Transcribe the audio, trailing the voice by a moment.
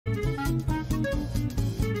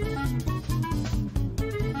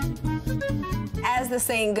the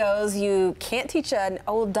saying goes, you can't teach an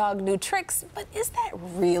old dog new tricks, but is that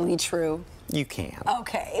really true? You can.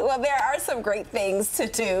 Okay, well, there are some great things to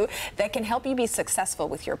do that can help you be successful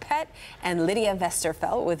with your pet. And Lydia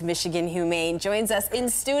Vesterfeld with Michigan Humane joins us in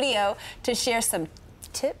studio to share some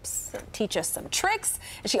tips, teach us some tricks.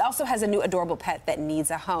 And she also has a new adorable pet that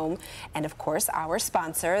needs a home. And of course, our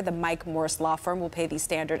sponsor, the Mike Morse Law Firm, will pay the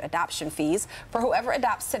standard adoption fees for whoever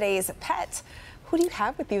adopts today's pet. Who do you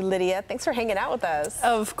have with you, Lydia? Thanks for hanging out with us.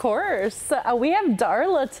 Of course. We have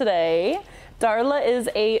Darla today. Darla is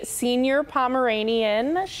a senior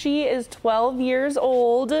Pomeranian. She is 12 years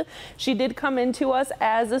old. She did come into us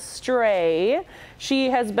as a stray.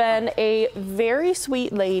 She has been a very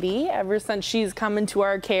sweet lady ever since she's come into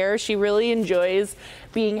our care. She really enjoys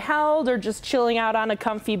being held or just chilling out on a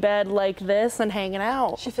comfy bed like this and hanging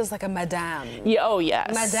out. She feels like a madame. Yeah, oh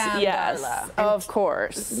yes. Madame yes, Darla. of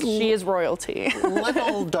course. She is royalty.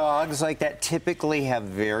 Little dogs like that typically have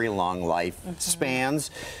very long life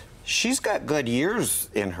spans. She's got good years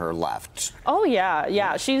in her left. Oh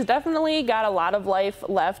yeah. She's definitely got a lot of life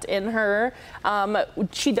left in her.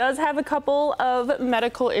 She does have a couple of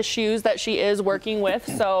medical issues that she is working with,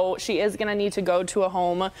 so she is going to need to go to a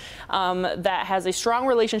home that has a strong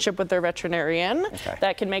relationship with their veterinarian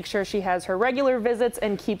that can make sure she has her regular visits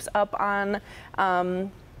and keeps up on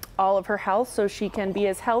all of her health so she can be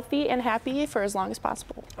as healthy and happy for as long as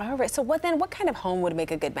possible. All right, so what kind of home would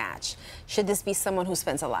make a good match? Should this be someone who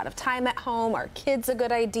spends a lot of time at home? Are kids a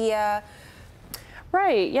good idea?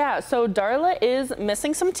 Right, yeah, so Darla is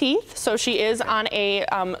missing some teeth, so she is on a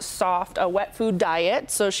wet food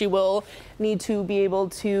diet, so she will need to be able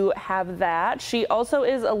to have that. She also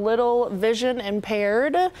is a little vision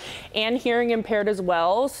impaired and hearing impaired as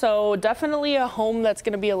well, so definitely a home that's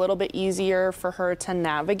going to be a little bit easier for her to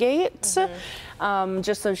navigate,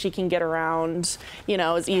 just so she can get around, you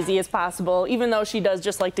know, as easy as possible, even though she does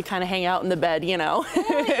just like to kind of hang out in the bed, you know. But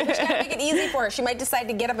you gotta make it easy for her. She might decide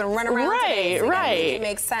to get up and run around today, so it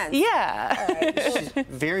makes sense. Yeah. All right. She's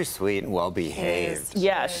very sweet and well behaved.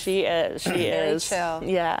 Yeah, she is. She is. Chill.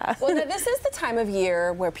 Yeah. Well, now, this is the time of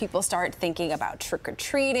year where people start thinking about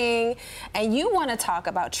trick-or-treating, and you want to talk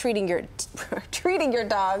about treating your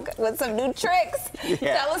dog with some new tricks.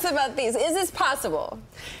 Yeah. Tell us about these. Is this possible?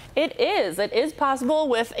 It is. It is possible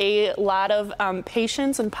with a lot of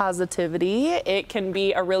patience and positivity. It can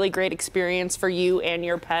be a really great experience for you and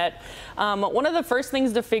your pet. One of the first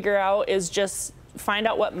things to figure out is just find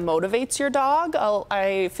out what motivates your dog.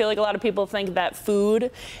 I feel like a lot of people think that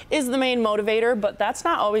food is the main motivator, but that's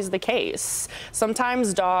not always the case.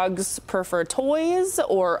 Sometimes dogs prefer toys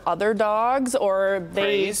or other dogs, or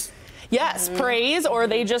Praise. Yes, praise, or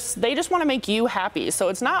they just want to make you happy. So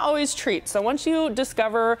it's not always treats. So once you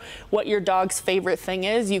discover what your dog's favorite thing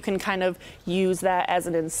is, you can kind of use that as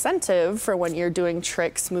an incentive for when you're doing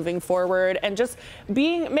tricks moving forward, and just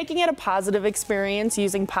making it a positive experience,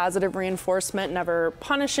 using positive reinforcement, never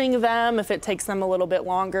punishing them if it takes them a little bit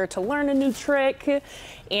longer to learn a new trick,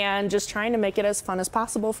 and just trying to make it as fun as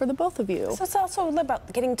possible for the both of you. So it's also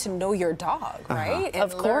about getting to know your dog, right? And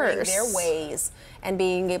of course. learning their ways and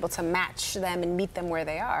being able to match them and meet them where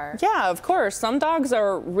they are. Yeah, of course. Some dogs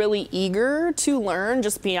are really eager to learn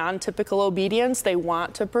just beyond typical obedience. They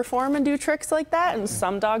want to perform and do tricks like that, and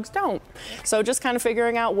some dogs don't. So just kind of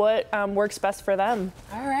figuring out what works best for them.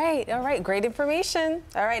 All right, great information.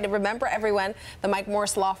 All right, and remember everyone, the Mike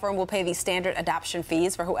Morse Law Firm will pay the standard adoption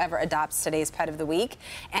fees for whoever adopts today's pet of the week.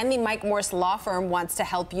 And the Mike Morse Law Firm wants to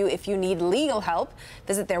help you if you need legal help.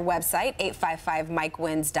 Visit their website,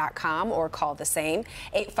 855mikewins.com, or call the same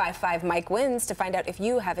 855-MIKE-WINS to find out if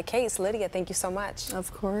you have a case. Lydia, thank you so much.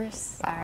 Of course.